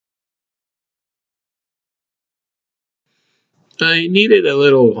I needed a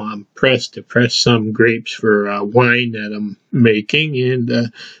little press to press some grapes for wine that I'm making, and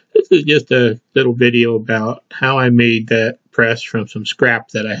this is just a little video about how I made that press from some scrap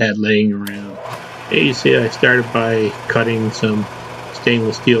that I had laying around. And you see, I started by cutting some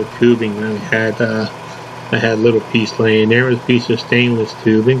stainless steel tubing. I had a little piece laying there. It was a piece of stainless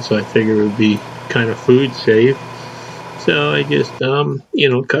tubing, so I figured it would be kind of food safe. So I just,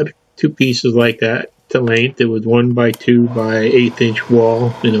 cut two pieces like that to length. It was 1 by 2 by 1/8 inch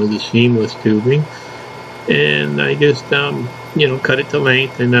wall, the seamless tubing. And I just, cut it to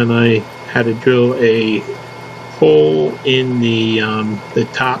length, and then I had to drill a hole in the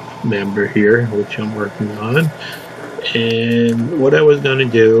top member here, which I'm working on. And what I was going to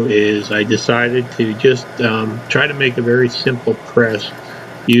do is I decided to just try to make a very simple press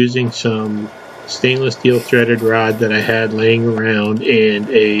using some stainless steel threaded rod that I had laying around and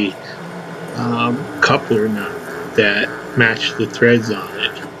a coupler nut that matched the threads on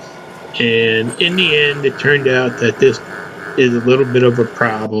it. And in the end, it turned out that this is a little bit of a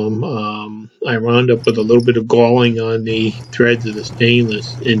problem. I wound up with a little bit of galling on the threads of the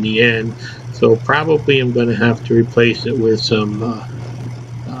stainless in the end, so probably I'm going to have to replace it with some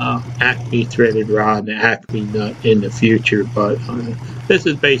Acme threaded rod and Acme nut in the future. But this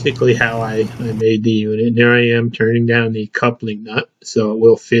is basically how I made the unit. And there I am turning down the coupling nut so it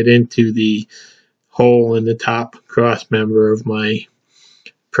will fit into the hole in the top cross member of my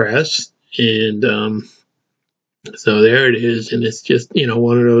press. And so there it is, and it's just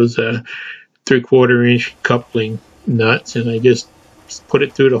one of those 3/4 inch coupling nuts, and I just put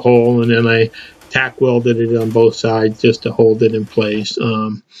it through the hole, and then I tack welded it on both sides just to hold it in place.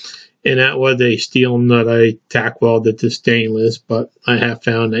 And that was a steel nut I tack welded to stainless, but I have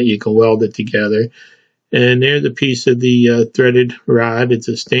found that you can weld it together. And there's a piece of the threaded rod. It's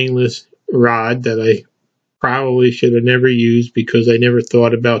a stainless rod that I probably should have never used because I never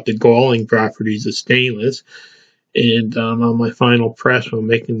thought about the galling properties of stainless. And on my final press when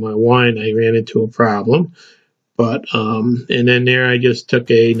making my wine, I ran into a problem. But and then there I just took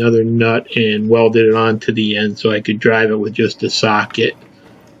another nut and welded it onto the end so I could drive it with just a socket.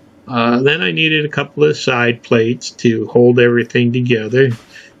 Then I needed a couple of side plates to hold everything together.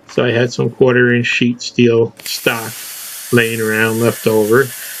 So I had some 1/4 inch sheet steel stock laying around left over,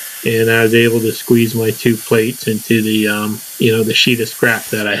 and I was able to squeeze my two plates into the sheet of scrap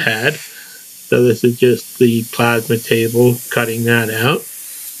that I had. So this is just the plasma table cutting that out,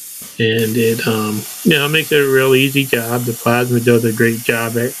 and it makes it a real easy job. The plasma does a great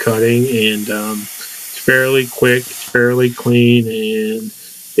job at cutting, and it's fairly quick, it's fairly clean, and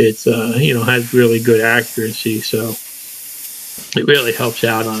it's has really good accuracy. So it really helps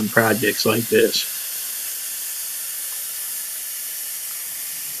out on projects like this.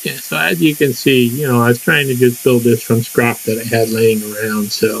 Yeah, so as you can see, I was trying to just build this from scrap that I had laying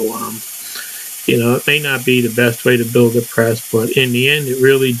around. So it may not be the best way to build a press, but in the end, it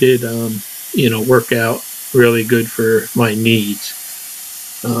really did, work out really good for my needs.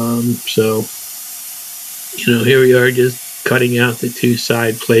 So, here we are just cutting out the two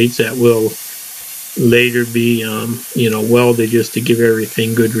side plates that will later be, welded just to give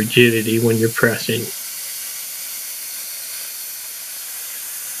everything good rigidity when you're pressing.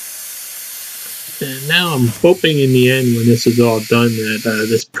 And now I'm hoping in the end, when this is all done, that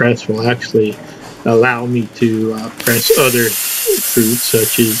this press will actually allow me to press other fruits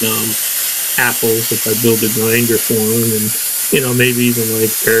such as apples if I build a grinder for them, and maybe even like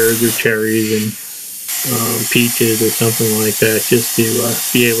pears or cherries and peaches or something like that, just to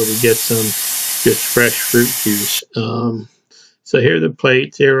be able to get some just fresh fruit juice. So here are the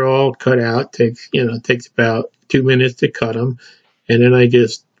plates. They're all cut out. Takes about 2 minutes to cut them, and then I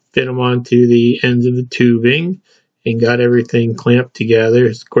just fit them onto the ends of the tubing and got everything clamped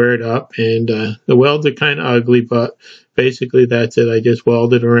together, squared up, and the welds are kind of ugly, but basically that's it. I just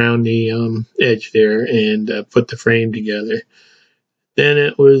welded around the edge there and put the frame together. Then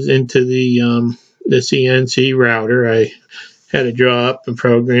it was into the CNC router. I had to draw up and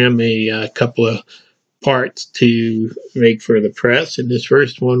program a couple of parts to make for the press, and this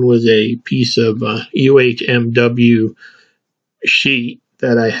first one was a piece of UHMW sheet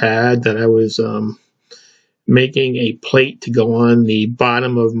that I was making a plate to go on the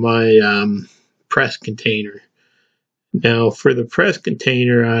bottom of my press container. Now for the press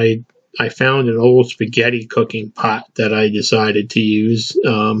container, I found an old spaghetti cooking pot that I decided to use.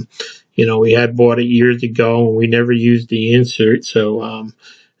 We had bought it years ago and we never used the insert, so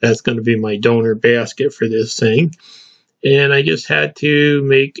that's going to be my donor basket for this thing. And I just had to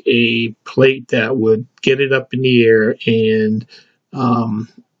make a plate that would get it up in the air and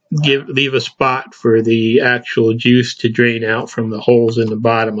leave a spot for the actual juice to drain out from the holes in the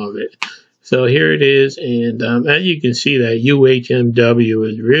bottom of it. So here it is, and as you can see, that UHMW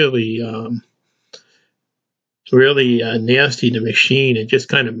is really nasty to machine. It just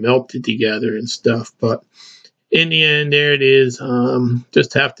kind of melted together and stuff. But in the end, there it is.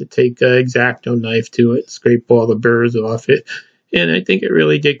 Just have to take an X-Acto knife to it, scrape all the burrs off it, and I think it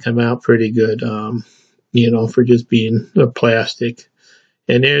really did come out pretty good. For just being a plastic.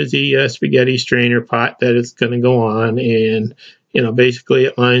 And there's the spaghetti strainer pot that it's going to go on, and basically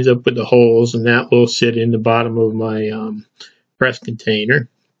it lines up with the holes, and that will sit in the bottom of my press container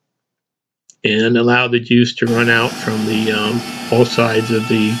and allow the juice to run out from the both sides of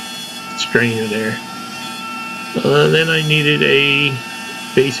the strainer there. Then I needed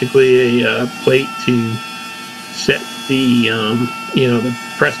basically a plate to set the the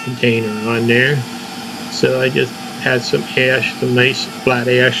press container on there. So I just had some nice flat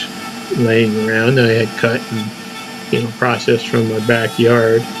ash laying around that I had cut and processed from my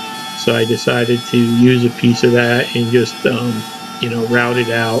backyard. So I decided to use a piece of that and just route it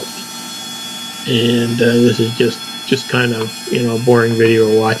out. And this is just kind of a boring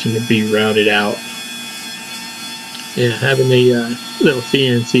video watching it be routed out. Yeah, having a little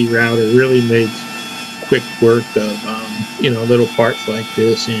CNC router really makes quick work of little parts like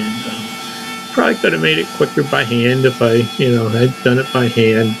this, and probably could have made it quicker by hand if I had done it by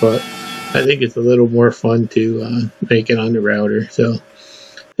hand, but I think it's a little more fun to make it on the router. So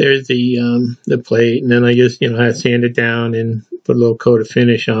there's the plate, and then I just had sanded down and put a little coat of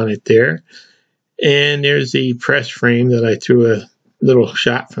finish on it there. And there's the press frame that I threw a little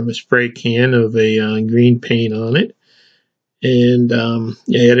shot from a spray can of a green paint on it. And I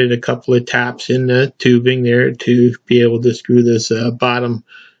added a couple of taps in the tubing there to be able to screw this bottom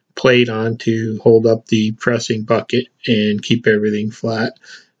plate on to hold up the pressing bucket and keep everything flat.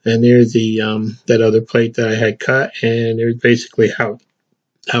 And there's the that other plate that I had cut, and there's basically how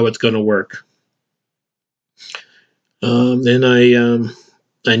it's going to work. Then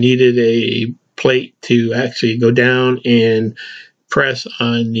I needed a plate to actually go down and press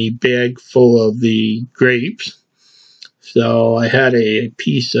on the bag full of the grapes. So I had a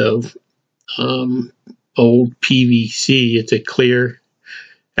piece of old PVC. It's a clear,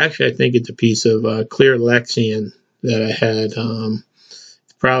 actually I think it's a piece of clear Lexian that I had.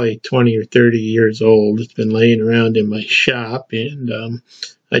 It's probably 20 or 30 years old. It's been laying around in my shop, and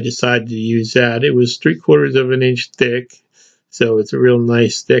I decided to use that. It was 3/4 of an inch thick, so it's a real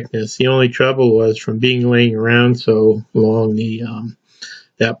nice thickness. The only trouble was from being laying around so long,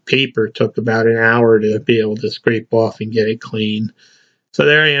 that paper took about an hour to be able to scrape off and get it clean. So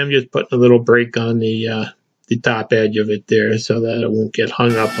there I am, just putting a little break on the top edge of it there so that it won't get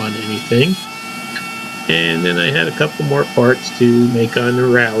hung up on anything. And then I had a couple more parts to make on the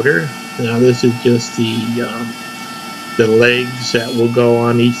router. Now this is just the legs that will go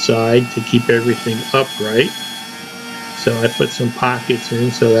on each side to keep everything upright. So I put some pockets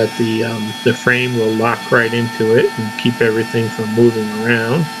in so that the frame will lock right into it and keep everything from moving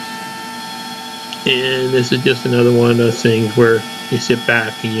around. And this is just another one of those things where you sit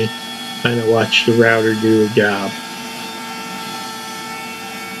back and you kind of watch the router do a job.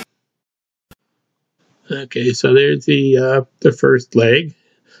 Okay, so there's the first leg,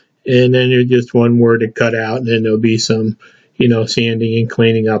 and then there's just one more to cut out, and then there'll be some sanding and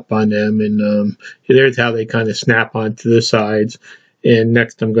cleaning up on them, and there's how they kind of snap onto the sides. And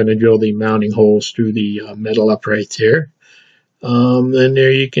next I'm going to drill the mounting holes through the metal uprights here. And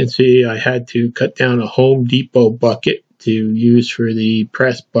there you can see I had to cut down a Home Depot bucket to use for the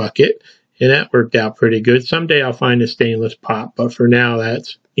press bucket, and that worked out pretty good. Someday I'll find a stainless pot, but for now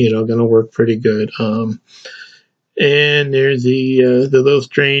that's going to work pretty good. And there's the little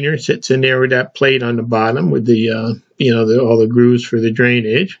strainer sits in there with that plate on the bottom with the all the grooves for the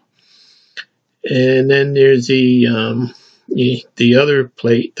drainage. And then there's the other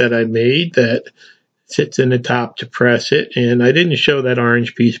plate that I made that sits in the top to press it. And I didn't show that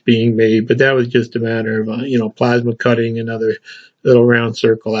orange piece being made, but that was just a matter of plasma cutting another little round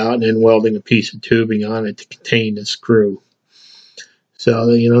circle out and then welding a piece of tubing on it to contain the screw. So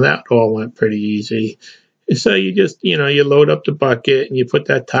that all went pretty easy. So you just, you load up the bucket and you put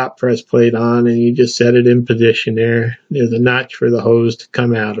that top press plate on and you just set it in position there. There's a notch for the hose to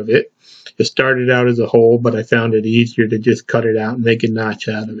come out of it. It started out as a hole, but I found it easier to just cut it out and make a notch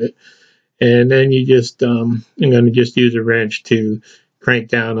out of it. And then you just, I'm going to just use a wrench to crank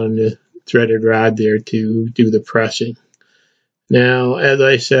down on the threaded rod there to do the pressing. Now, as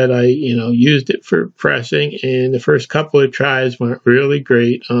I said, I, used it for pressing, and the first couple of tries went really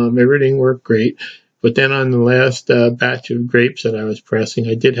great. Everything worked great. But then on the last batch of grapes that I was pressing,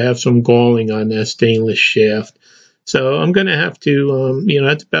 I did have some galling on that stainless shaft. So I'm going to have to,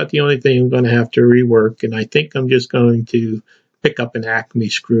 that's about the only thing I'm going to have to rework. And I think I'm just going to pick up an Acme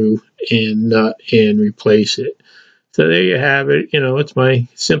screw and nut and replace it. So there you have it. It's my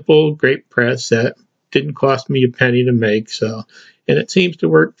simple grape press that didn't cost me a penny to make. And it seems to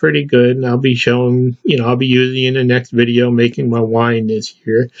work pretty good. And I'll be showing, I'll be using it in the next video making my wine this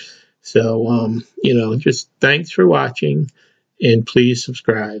year. So, just thanks for watching and please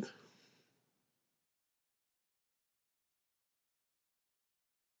subscribe.